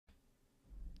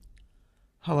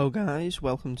Hello guys,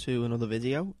 welcome to another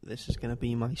video. This is going to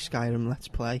be my Skyrim Let's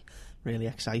Play. Really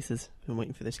excited, been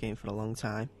waiting for this game for a long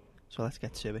time, so let's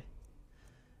get to it.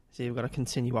 See, we've got a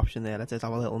continue option there. I did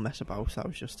have a little mess about, that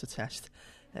was just to test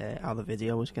how the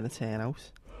video was going to turn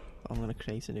out. I'm going to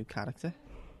create a new character.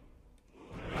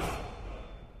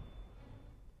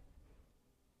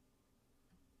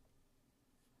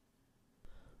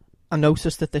 I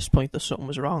noticed at this point that something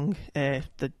was wrong.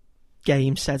 The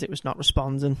game said it was not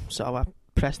responding, so I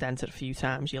pressed enter a few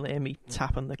times. You'll hear me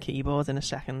tap on the keyboard in a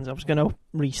second. I was going to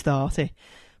restart it,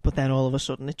 but then all of a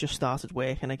sudden it just started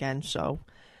working again, so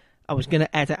I was going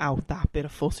to edit out that bit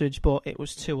of footage, but it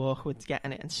was too awkward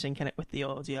getting it and syncing it with the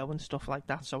audio and stuff like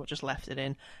that, so I just left it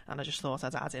in, and I just thought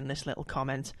I'd add in this little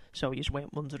comment so you just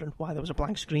weren't wondering why there was a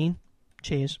blank screen.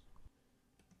 Cheers.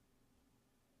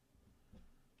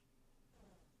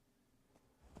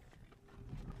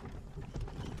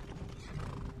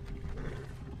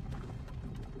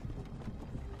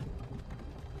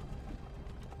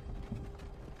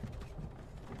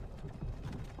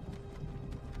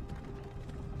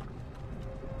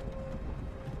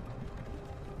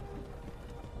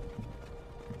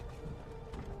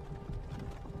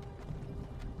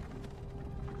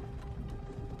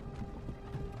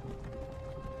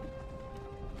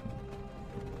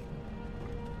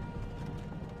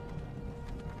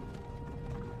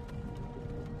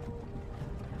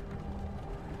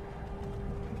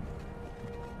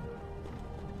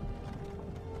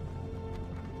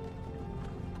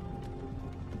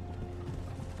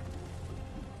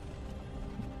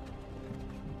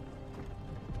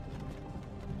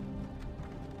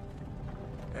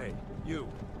 Hey, you're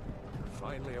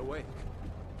finally awake.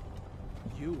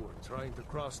 You were trying to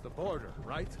cross the border,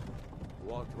 right?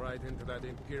 Walked right into that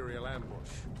Imperial ambush,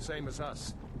 same as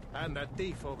us. And that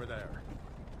thief over there.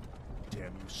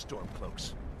 Damn you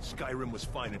Stormcloaks. Skyrim was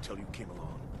fine until you came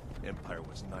along. Empire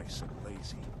was nice and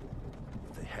lazy.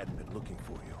 If they hadn't been looking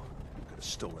for you, could have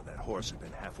stolen that horse and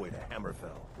been halfway to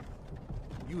Hammerfell.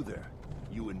 You there,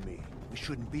 you and me, we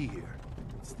shouldn't be here.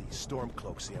 It's these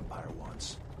Stormcloaks the Empire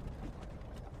wants.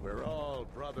 We're all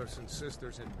brothers and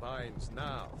sisters in binds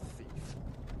now, thief.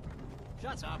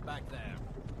 Shut up back there.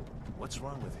 What's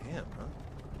wrong with him, huh?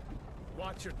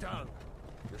 Watch your tongue.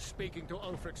 You're speaking to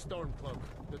Ulfric Stormcloak,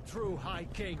 the true High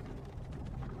King.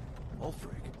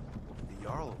 Ulfric? The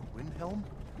Jarl of Windhelm?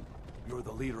 You're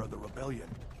the leader of the rebellion.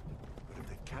 But if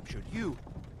they've captured you...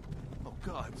 Oh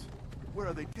gods, where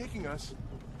are they taking us?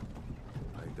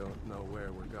 I don't know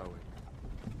where we're going,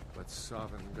 but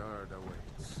Sovngarde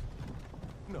awaits.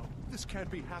 No, this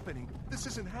can't be happening. This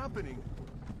isn't happening.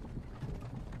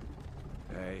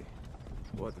 Hey,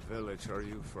 what village are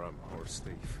you from, horse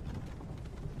thief?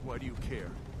 Why do you care?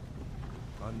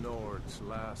 A Nord's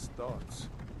last thoughts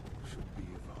should be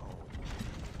of home.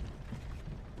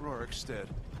 Rorikstead.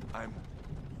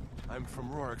 I'm from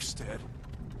Rorikstead.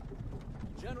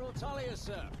 General Tullius,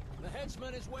 sir. The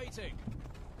headsman is waiting.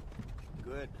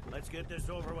 Good. Let's get this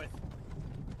over with.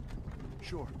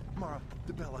 Sure. Mara,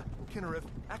 Debella, Kinnereth,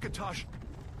 Akatosh,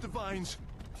 Divines,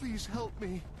 please help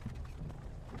me.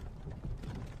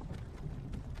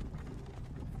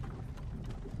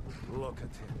 Look at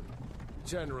him.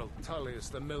 General Tullius,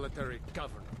 the military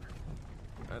governor.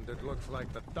 And it looks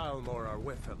like the Thalmor are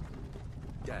with him.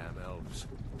 Damn elves.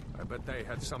 I bet they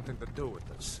had something to do with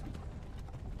this.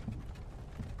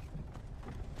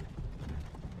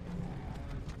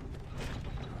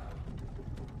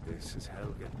 This is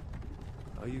Helgen.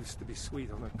 I used to be sweet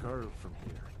on a girl from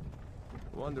here.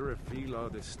 Wonder if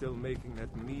Vilod is still making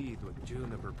that mead with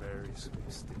juniper berries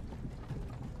mixed in.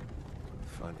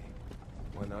 Funny,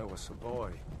 when I was a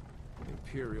boy,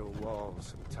 Imperial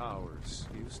walls and towers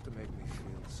used to make me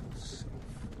feel so safe.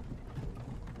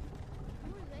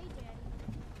 Who are they,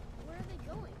 Daddy? Where are they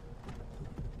going?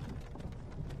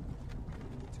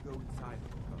 We need to go inside.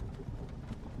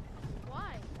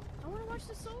 Why? I want to watch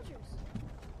the soldiers.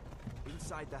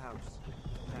 Inside the house.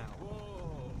 Now.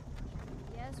 Whoa!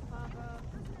 Yes, Papa.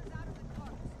 Prisoners out of the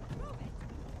cars. Move it!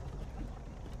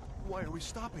 Why are we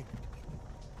stopping?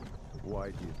 Why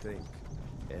do you think?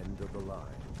 End of the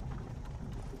line.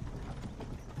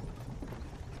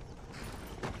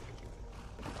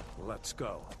 Let's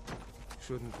go.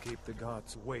 Shouldn't keep the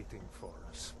gods waiting for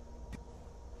us.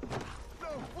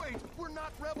 No, wait! We're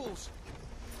not rebels!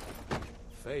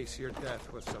 Face your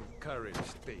death with some courage,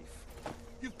 thief.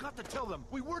 You've got to tell them!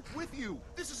 We weren't with you!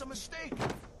 This is a mistake!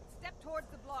 Step towards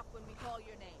the block when we call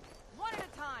your name. One at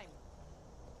a time.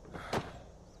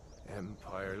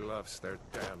 Empire loves their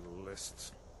damn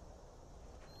lists.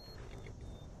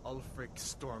 Ulfric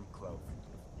Stormcloak,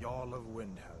 Jarl of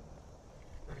Windhelm.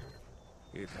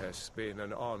 It has been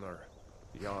an honor.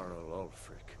 Jarl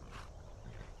Ulfric.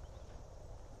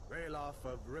 Ralof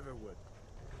of Riverwood.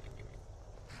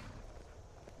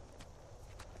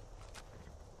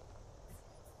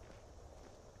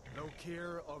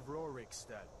 Lokir of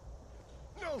Rorikstead.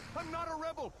 No, I'm not a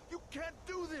rebel! You can't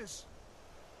do this!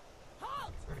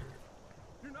 Halt!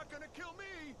 You're not gonna kill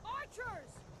me!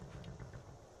 Archers!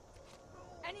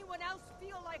 Anyone else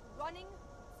feel like running?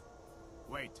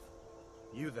 Wait.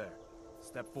 You there.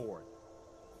 Step forward.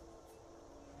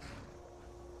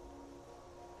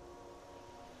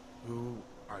 Who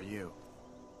are you?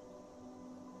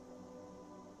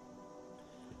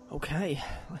 Okay,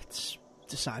 let's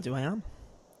decide who I am.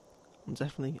 I'm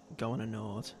definitely going a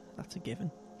Nord. That's a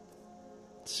given.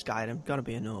 Skyrim, gotta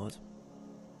be a Nord.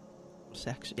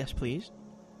 Sex, yes please.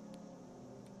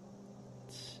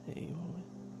 Let's see what we...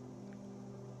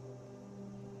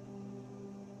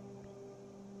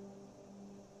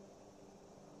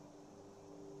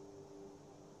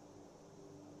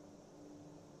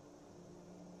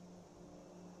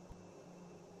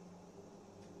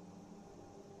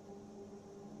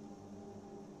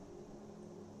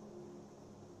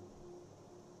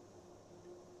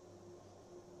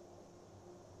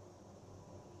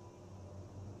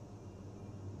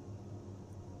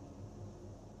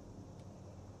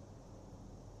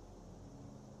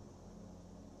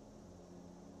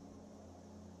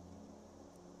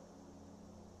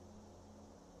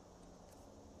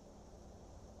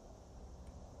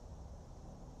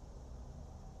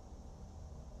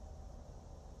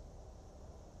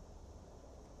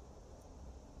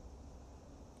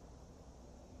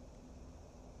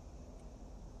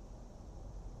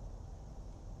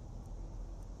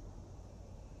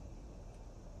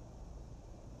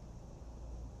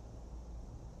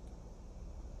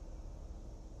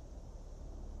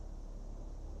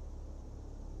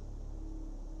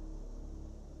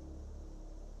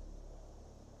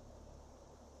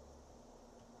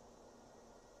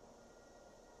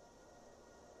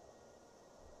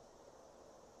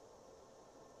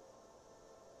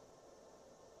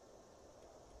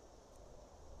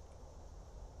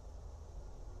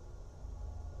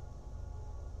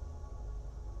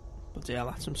 But yeah,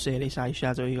 that's some serious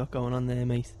eyeshadow you got going on there,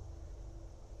 mate.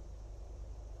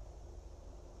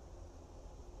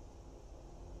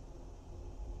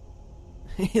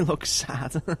 He looks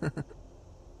sad. The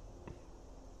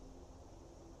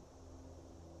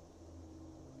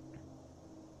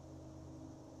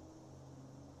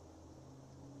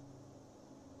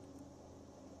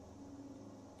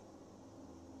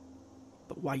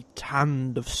white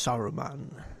hand of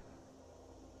Saruman.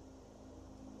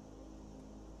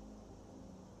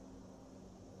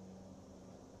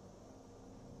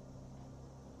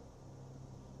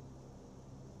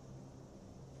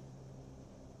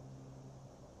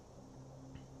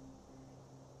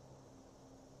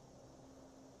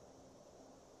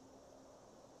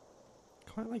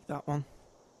 Quite like that one.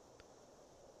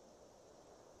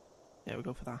 Yeah, we'll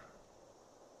go for that.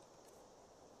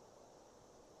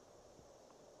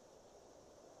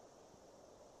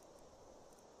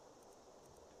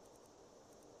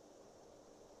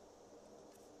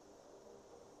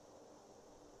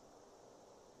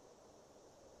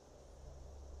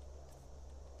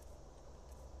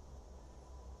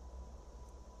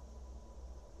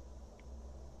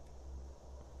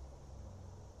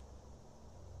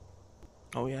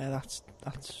 Oh yeah, that's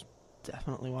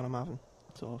definitely what I'm having.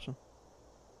 That's awesome.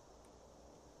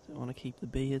 So I want to keep the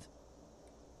beard.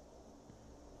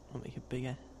 I'll make it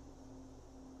bigger.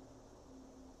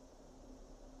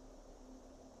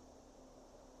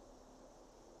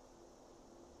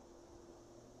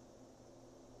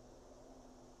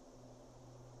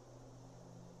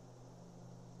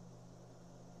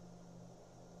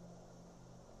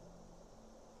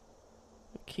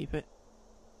 Keep it.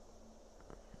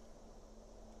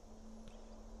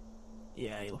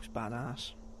 Yeah, he looks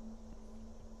badass.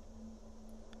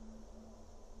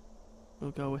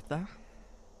 We'll go with that.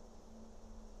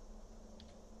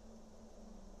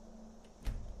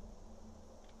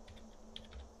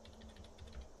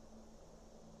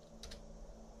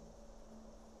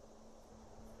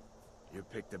 You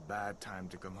picked a bad time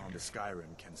to come home to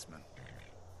Skyrim, Kinsman.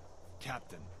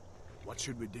 Captain, what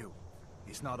should we do?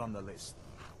 He's not on the list.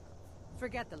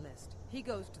 Forget the list. He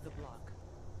goes to the block.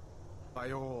 By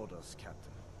your orders,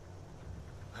 Captain.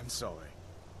 I'm sorry.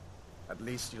 At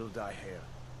least you'll die here,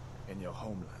 in your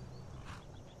homeland.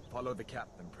 Follow the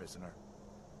captain, prisoner.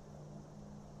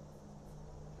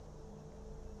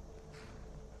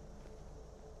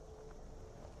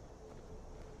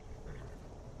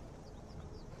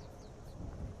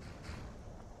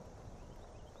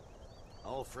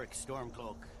 Ulfric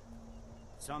Stormcloak.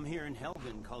 Some here in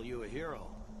Helgen call you a hero,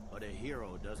 but a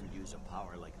hero doesn't use a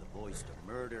power like the voice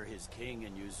to murder his king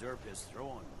and usurp his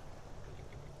throne.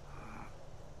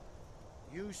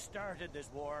 You started this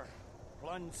war,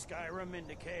 plunged Skyrim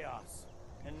into chaos,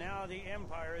 and now the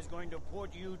Empire is going to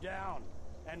put you down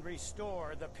and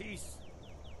restore the peace.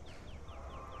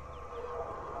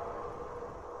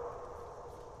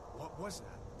 What was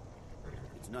that?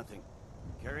 It's nothing.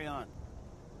 Carry on.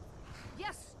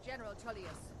 Yes, General Tullius.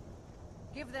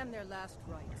 Give them their last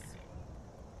rites.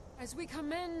 As we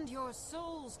commend your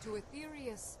souls to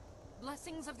Aetherius,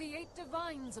 blessings of the 8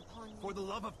 divines upon you. For the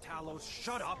love of Talos,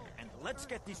 shut up and let's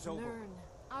get this over. Learn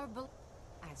our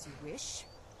as you wish.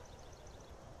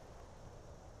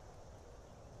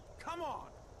 Come on!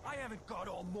 I haven't got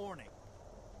all morning.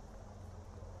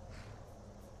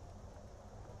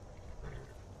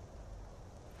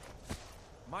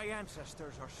 My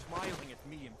ancestors are smiling at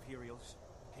me, Imperials.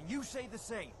 Can you say the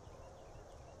same?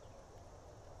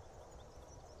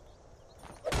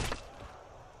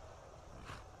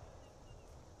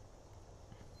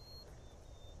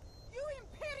 You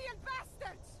Imperial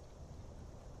bastards!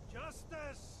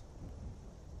 Justice!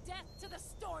 Death to the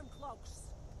Stormcloaks!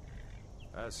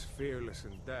 As fearless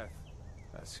in death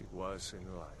as he was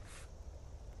in life.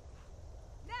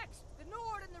 Next, the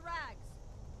Nord and the Rags.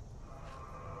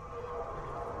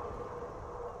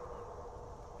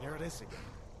 Here it is again.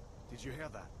 Did you hear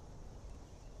that?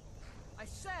 I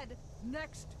said,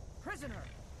 next prisoner.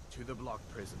 To the block,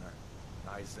 prisoner.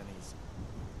 Nice and easy.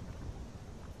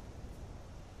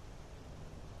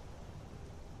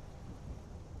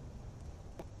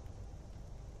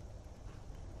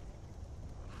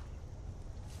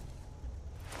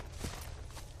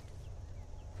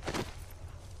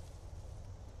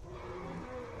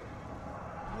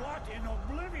 What in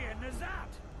oblivion is that?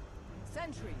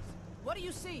 Sentries, what do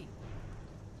you see?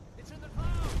 It's in the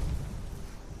clouds!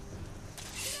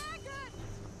 Dragon!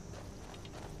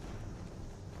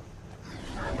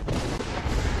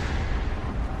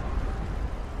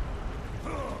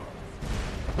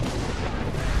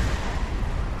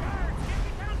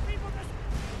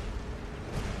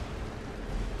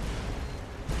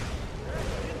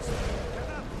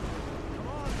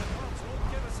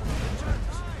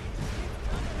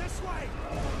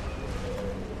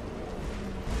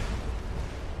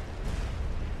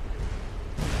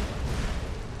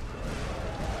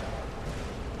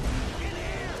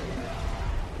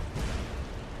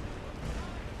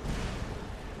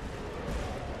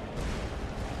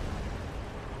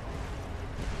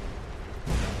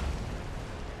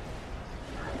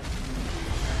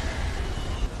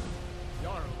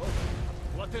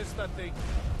 What is that thing?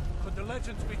 Could the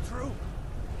legends be true?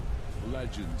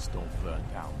 Legends don't burn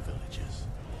down villages.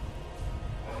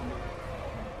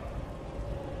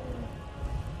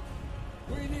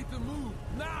 We need to move,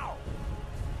 now!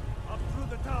 Up through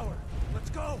the tower. Let's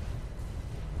go!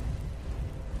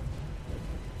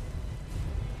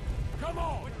 Come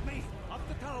on! With me! Up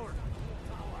the tower!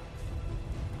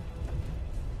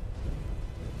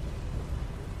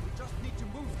 We just need to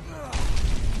move.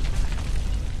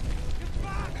 Get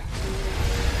back!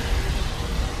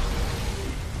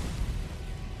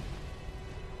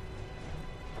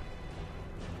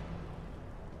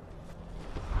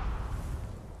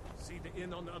 See the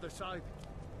inn on the other side?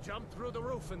 Jump through the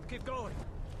roof and keep going.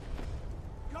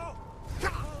 Go!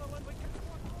 Follow when we get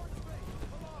towards space.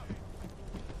 Come on!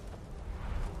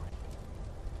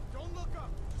 Don't look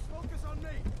up! Just focus on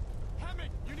me!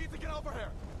 Hammond, you need to get over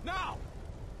here! Now!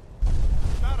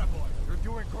 Atta boy, you're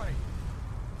doing great!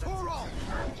 Toro!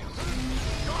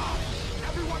 Go!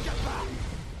 Everyone get back!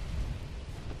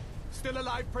 Still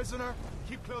alive, prisoner?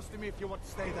 Keep close to me if you want to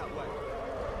stay that way.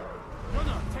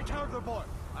 Gunnar, take care of the boy.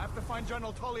 I have to find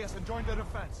General Tullius and join the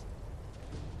defense.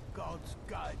 Gods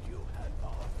guide you,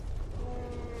 Hadvar.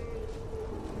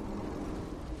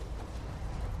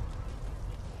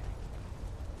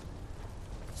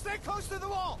 Stay close to the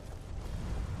wall!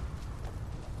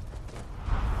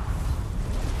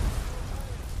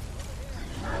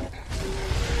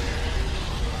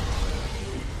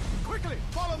 Quickly,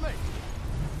 follow me!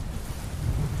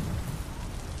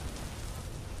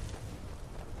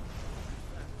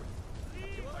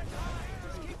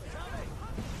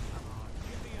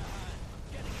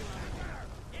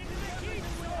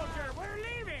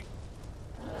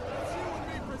 It's you and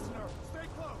me, prisoner. Stay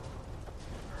close.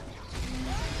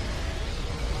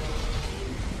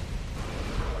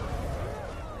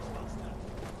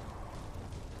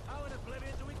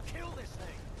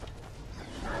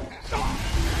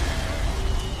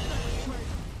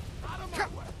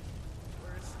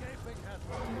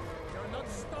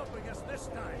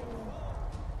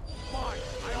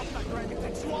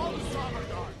 Swallow the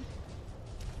Superego!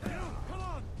 Come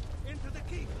on! Into the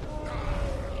keep!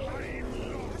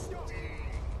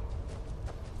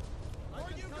 I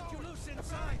can cut you loose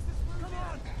inside! Come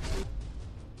on!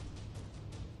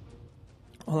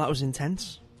 Well, that was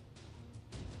intense.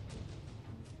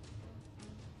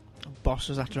 Boss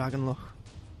was that dragon, look.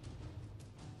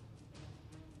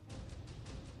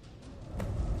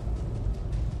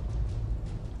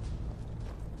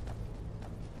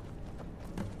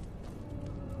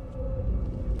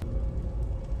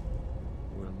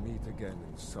 We'll meet again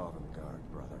in Sovngarde,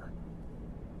 brother.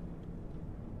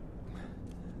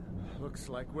 Looks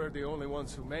like we're the only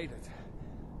ones who made it.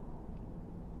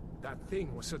 That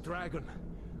thing was a dragon,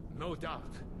 no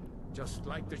doubt. Just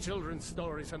like the children's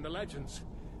stories and the legends.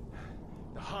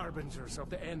 The harbingers of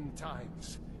the end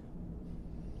times.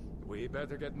 We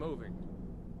better get moving.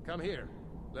 Come here.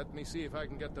 Let me see if I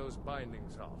can get those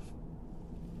bindings off.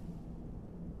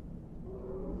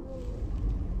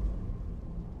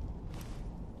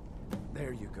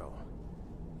 There you go.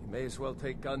 You may as well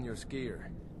take Gunjar's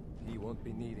gear. He won't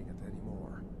be needing it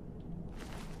anymore.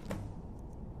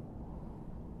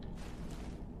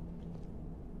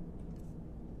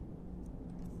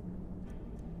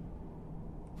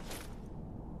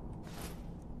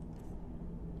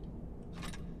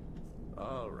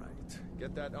 All right.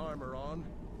 Get that armor on,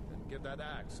 and give that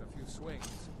axe a few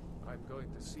swings. I'm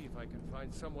going to see if I can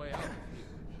find some way out of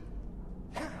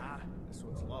here. Ah, this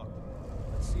one's locked.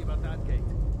 Let's see about that gate.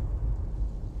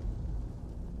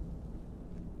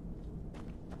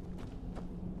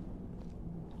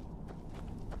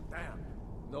 Damn.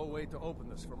 No way to open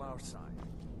this from our side.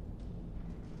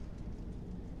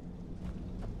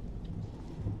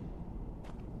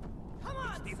 Come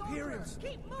on, The soldier! Imperials!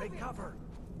 Keep They moving! cover!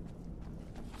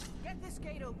 Get this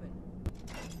gate open.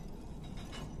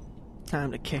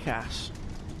 Time to kick ass.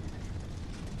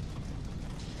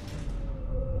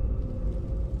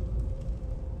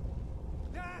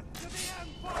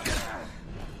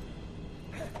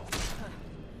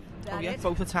 Oh yeah,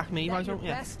 both attack me, why don't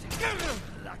you?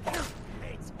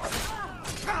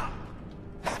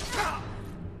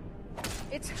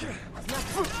 It's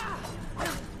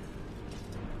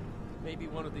Maybe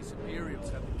one of these Imperials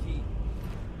have the key.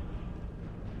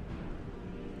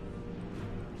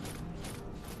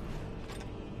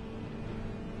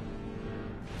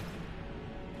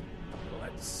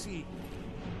 Let's see.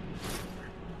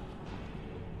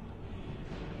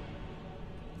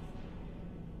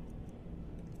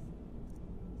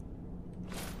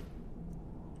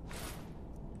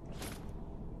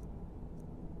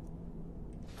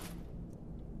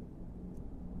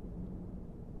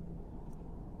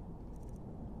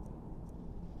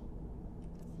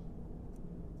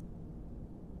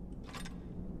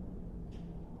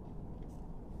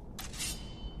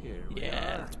 Here we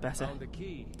Yeah, are. that's better. Found the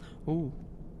key. Ooh,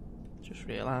 just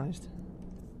realised.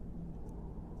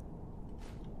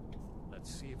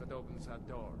 Let's see if it opens that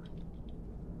door.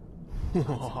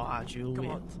 Oh, dual Come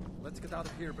on, wield. let's get out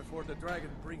of here before the dragon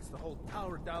brings the whole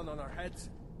tower down on our heads.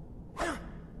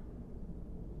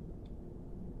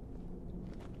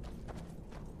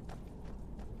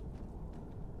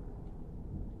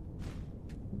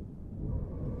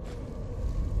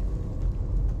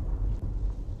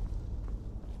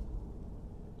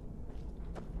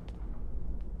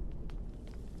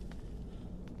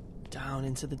 Down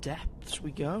into the depths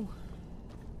we go.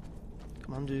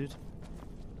 Come on, dude.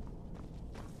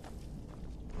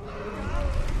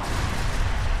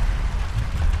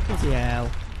 Bloody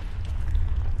hell.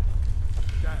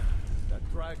 Damn,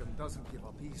 that dragon doesn't give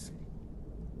up easy.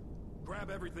 Grab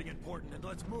everything important and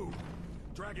let's move.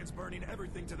 Dragon's burning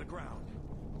everything to the ground.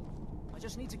 I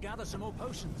just need to gather some more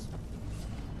potions.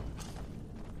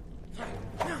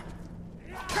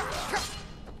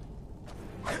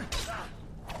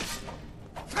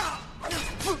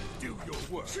 Do your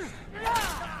work.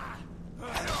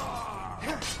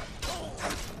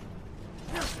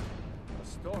 A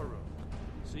storeroom.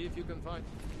 See if you can find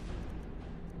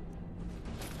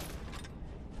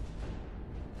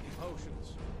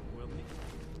potions. We'll need.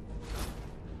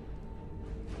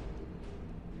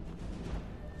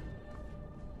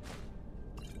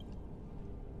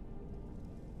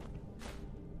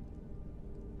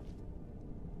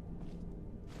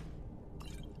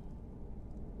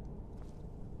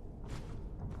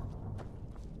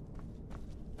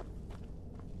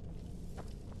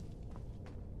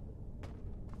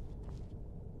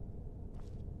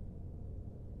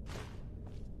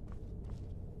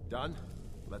 Done.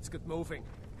 Let's get moving.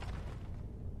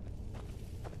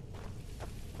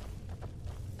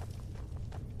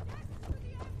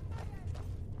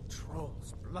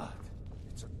 Troll's blood.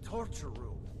 It's a torture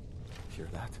room. Hear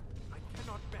that? I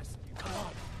cannot best you. Come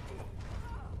on.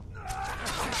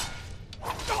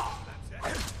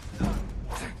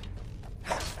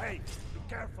 Hey, be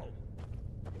careful.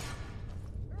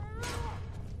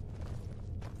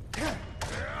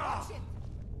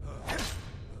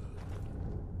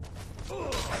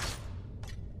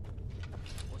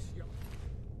 Was your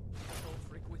old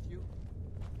freak with you?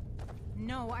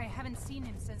 No, I haven't seen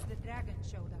him since the dragon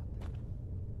showed up.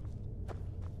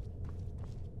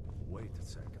 Wait a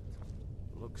second.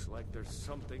 Looks like there's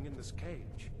something in this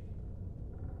cage.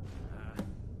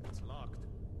 It's locked.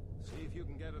 See if you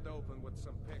can get it open with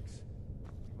some picks.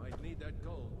 We might need that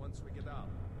gold once we get out.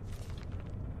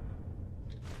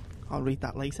 I'll read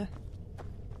that later.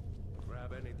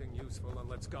 Grab anything useful and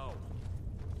let's go.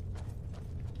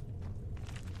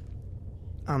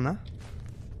 Anna.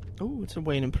 Oh, it's a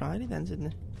Wayne and Pridey then, isn't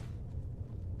it?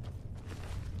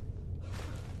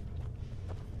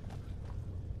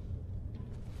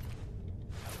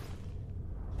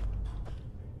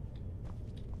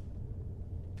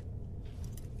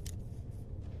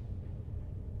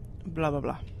 Blah blah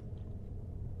blah.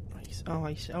 Right. Oh,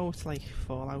 I see. Oh, it's like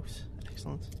Fallout.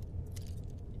 Excellent.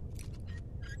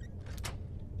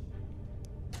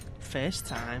 First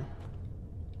time.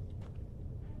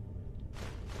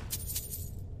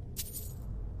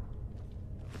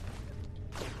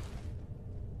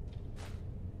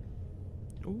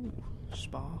 Ooh,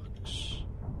 sparks.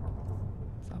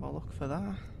 Let's have a look for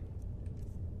that.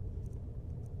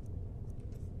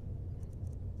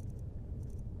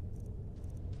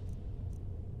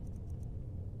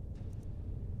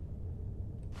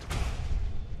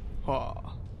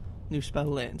 Oh, new spell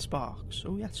learned, sparks.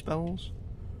 Oh yeah, spells.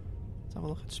 Let's have a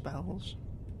look at spells.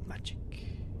 Magic.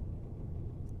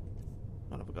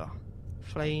 What have we got?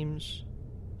 Flames,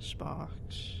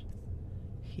 sparks,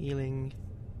 healing,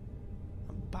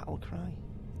 and battle cry.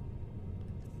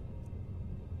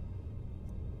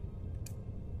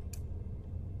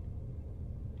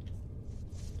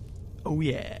 Oh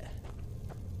yeah.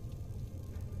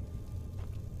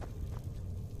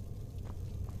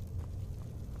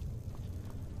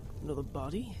 Another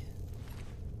body.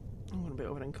 I'm going to be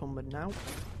over encumbered now.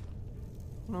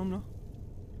 No, I'm not.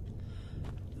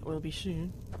 That will be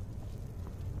soon.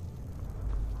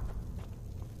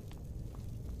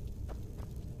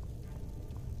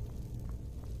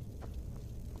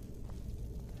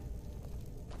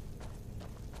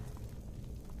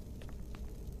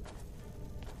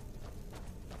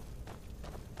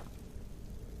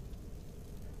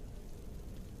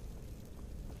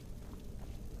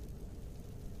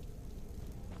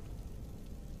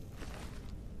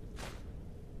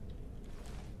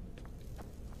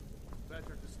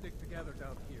 Better to stick together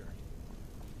down here.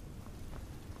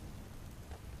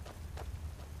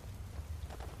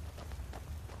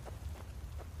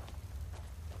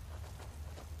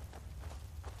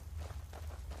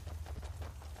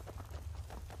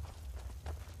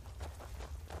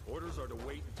 Orders are to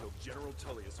wait until General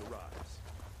Tullius arrives.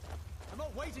 I'm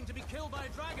not waiting to be killed by a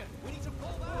dragon. We need to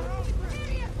pull that.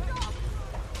 Idiot, stop!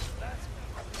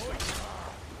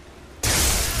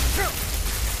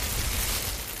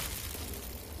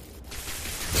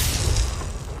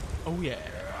 Oh yeah.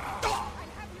 I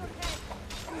have your head.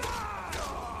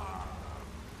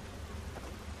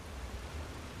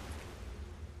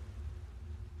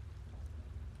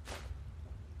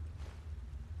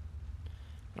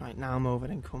 Right, now I'm over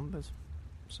encumbered.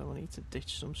 So I need to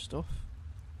ditch some stuff.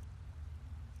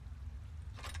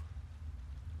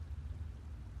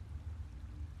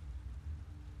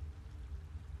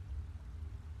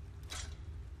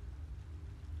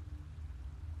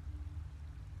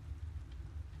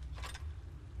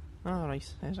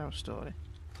 Alright, here's our story.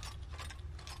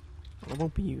 Well, I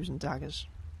won't be using daggers.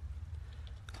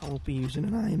 I won't be using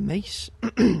an iron mace.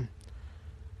 I'll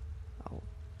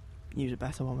use a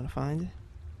better one when I find it.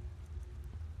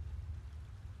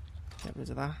 Get rid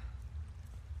of that.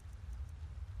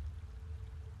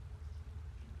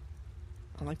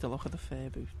 I like the look of the fur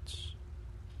boots.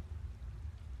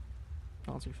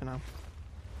 I'll do for now.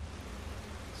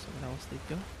 Somewhere else they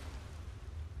go.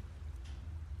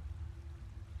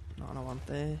 Nothing I want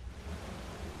there.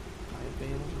 Fire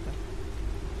bales, okay.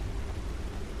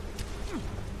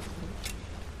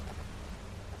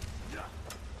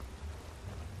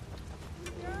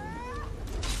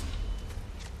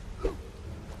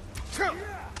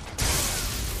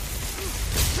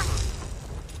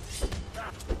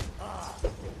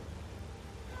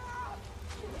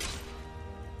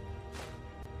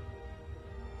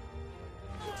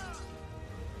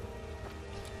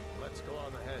 Let's go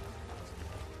on ahead.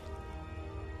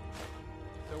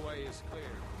 The way is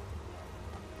clear.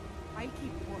 I'll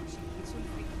keep watch in case you'll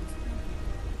figure this through.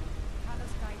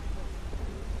 Callous guide book.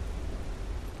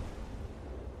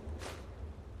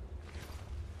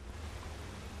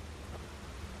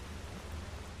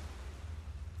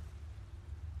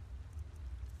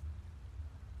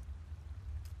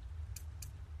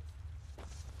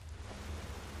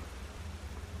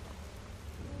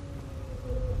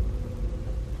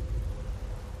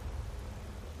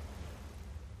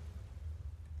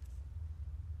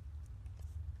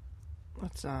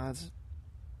 Let's add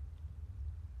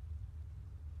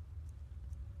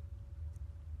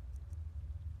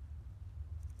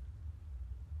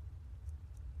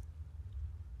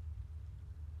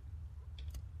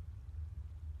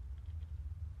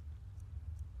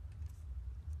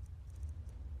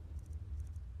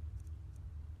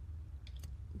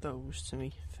those to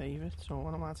me favourites, or I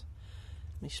want to add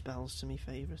my spells to me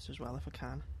favourites as well if I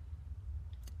can.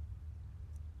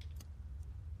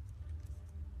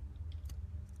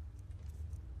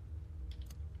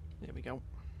 There we go.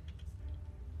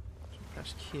 So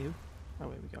press Q. Oh,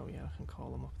 here we go. Yeah, I can call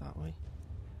them up that way.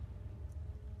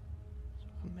 So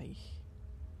I can make.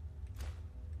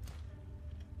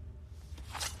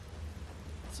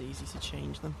 It's easy to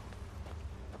change them.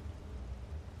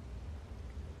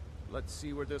 Let's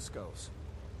see where this goes.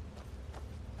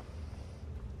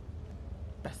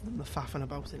 Better than the faffing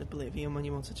about in Oblivion when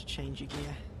you wanted to change your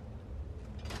gear.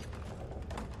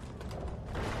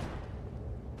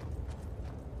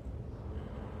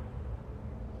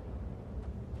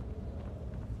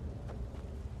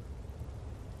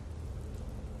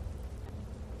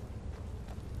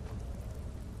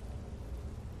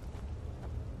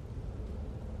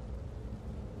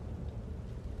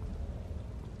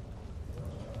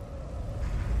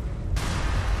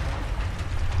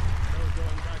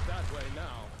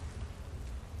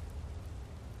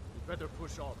 Better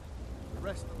push on. The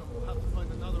rest of them will have to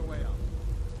find another way out.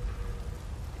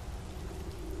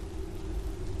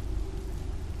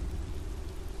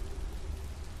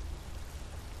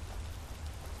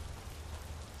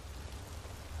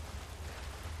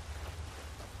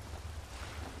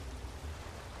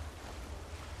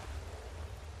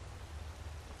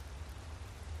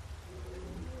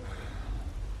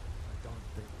 I don't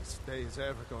think this day is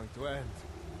ever going to end.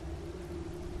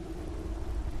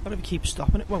 But if you keep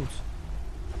stopping, it won't.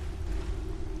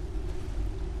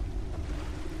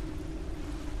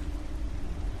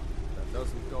 That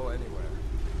doesn't go anywhere.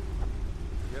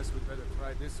 Guess we'd better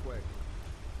try this way.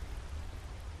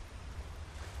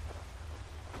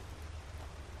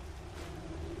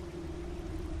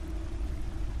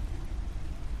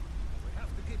 We have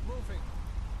to keep moving.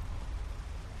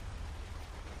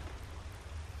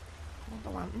 Want the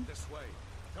lantern? This way.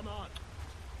 Come on.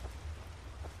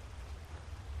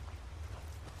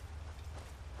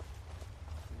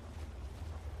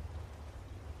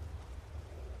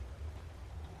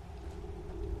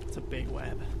 It's a big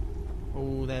web.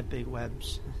 Oh, they're big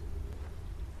webs.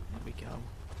 There we go.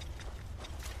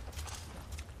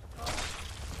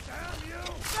 Damn you!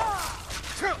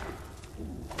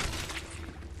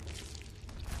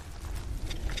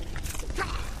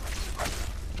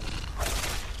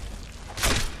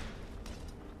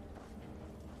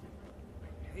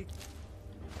 I hate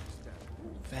that.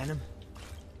 Venom.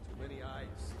 Too many eyes,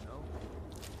 you know?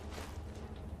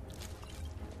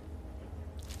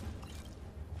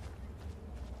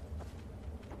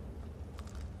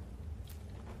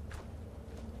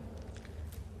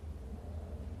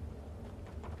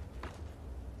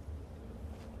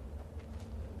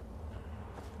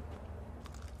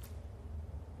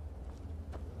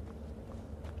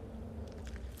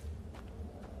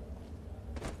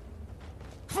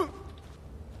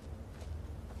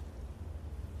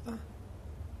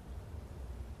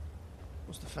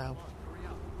 Must have fell.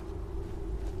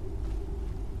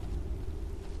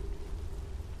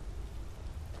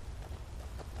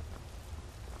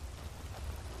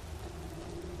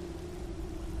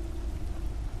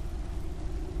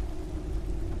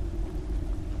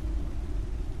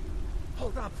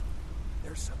 Hold up!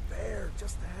 There's a bear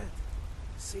just ahead.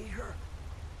 See her?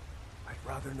 I'd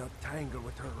rather not tangle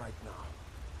with her right now.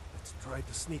 Let's try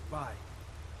to sneak by.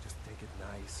 Just take it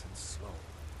nice and slow.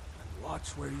 And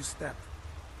watch where you step.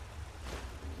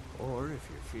 Or if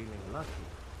you're feeling lucky,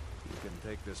 you can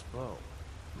take this bow.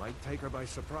 Might take her by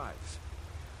surprise.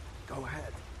 Go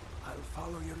ahead. I'll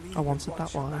follow your lead. I wanted and that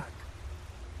watch your one. back.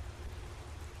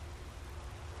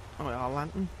 Oh, our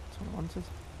lantern. That's what I wanted.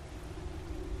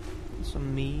 And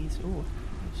some mead. Oh,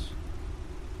 nice.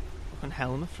 Looking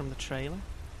helmet from the trailer.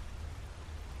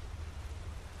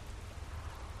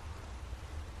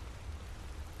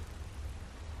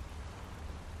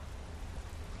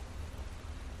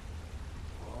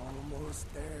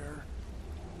 almost there.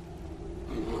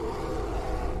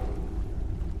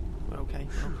 Okay.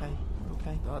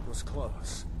 That was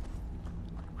close.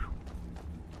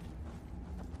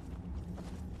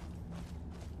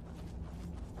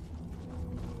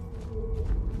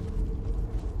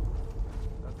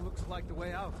 That looks like the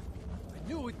way out. I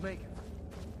knew we'd make it.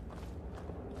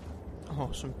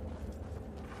 Awesome.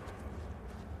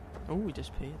 Oh, he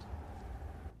disappeared.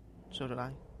 So did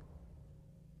I.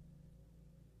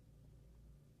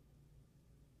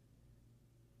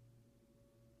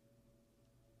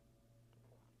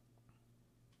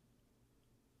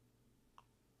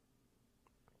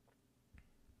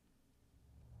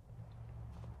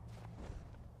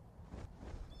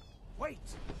 Wait!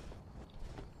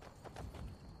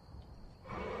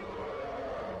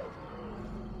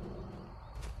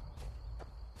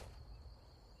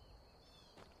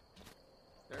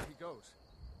 There he goes.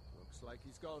 Looks like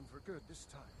he's gone for good this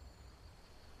time.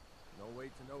 No way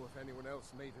to know if anyone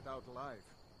else made it out alive.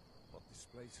 But this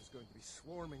place is going to be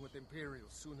swarming with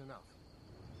Imperials soon enough.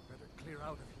 Better clear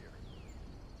out of here.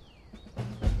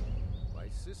 My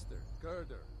sister,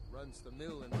 Gerda, runs the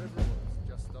mill in Riverwoods,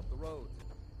 just up the road.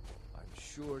 I'm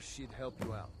sure she'd help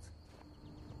you out.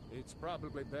 It's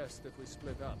probably best if we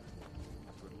split up.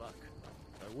 Good luck.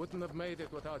 I wouldn't have made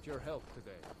it without your help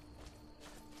today.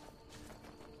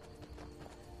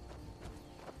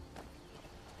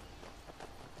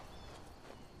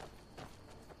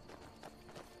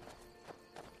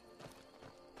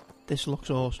 This looks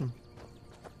awesome.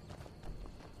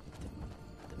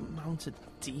 The amount of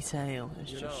detail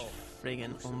is just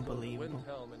friggin' unbelievable.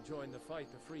 Windhelm and join the fight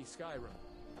to free Skyrim.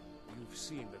 You've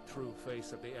seen the true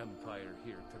face of the Empire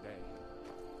here today.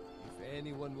 If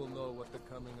anyone will know what the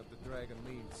coming of the dragon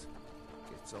means,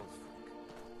 it's Ulfric.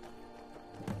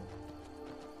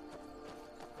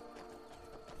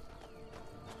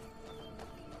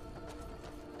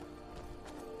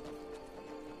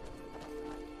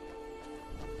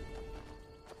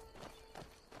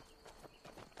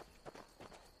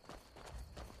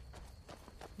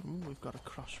 Ooh, we've got a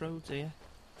crossroads here.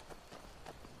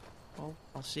 Well,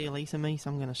 I'll see you later, mate.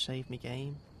 I'm gonna save me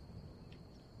game.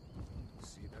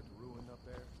 See that ruin up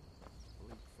there?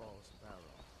 Bleak Falls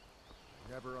Barrow.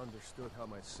 I never understood how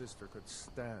my sister could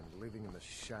stand living in the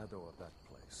shadow of that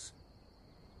place.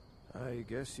 I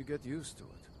guess you get used to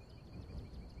it.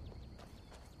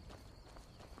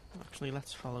 Actually,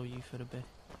 let's follow you for a bit.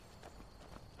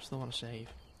 Still want to save.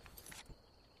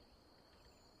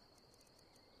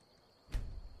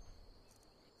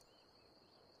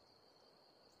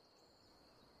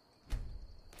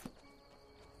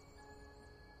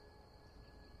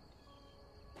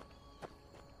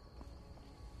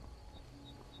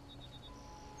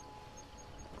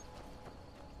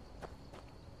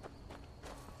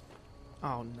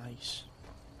 Oh, nice.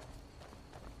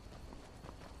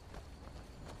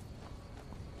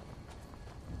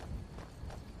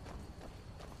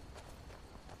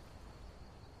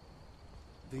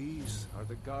 These are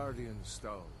the Guardian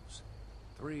Stones.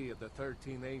 3 of the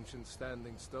 13 ancient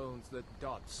standing stones that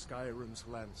dot Skyrim's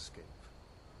landscape.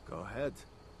 Go ahead.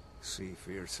 See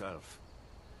for yourself.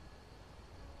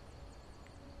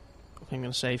 I think I'm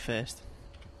going to save first.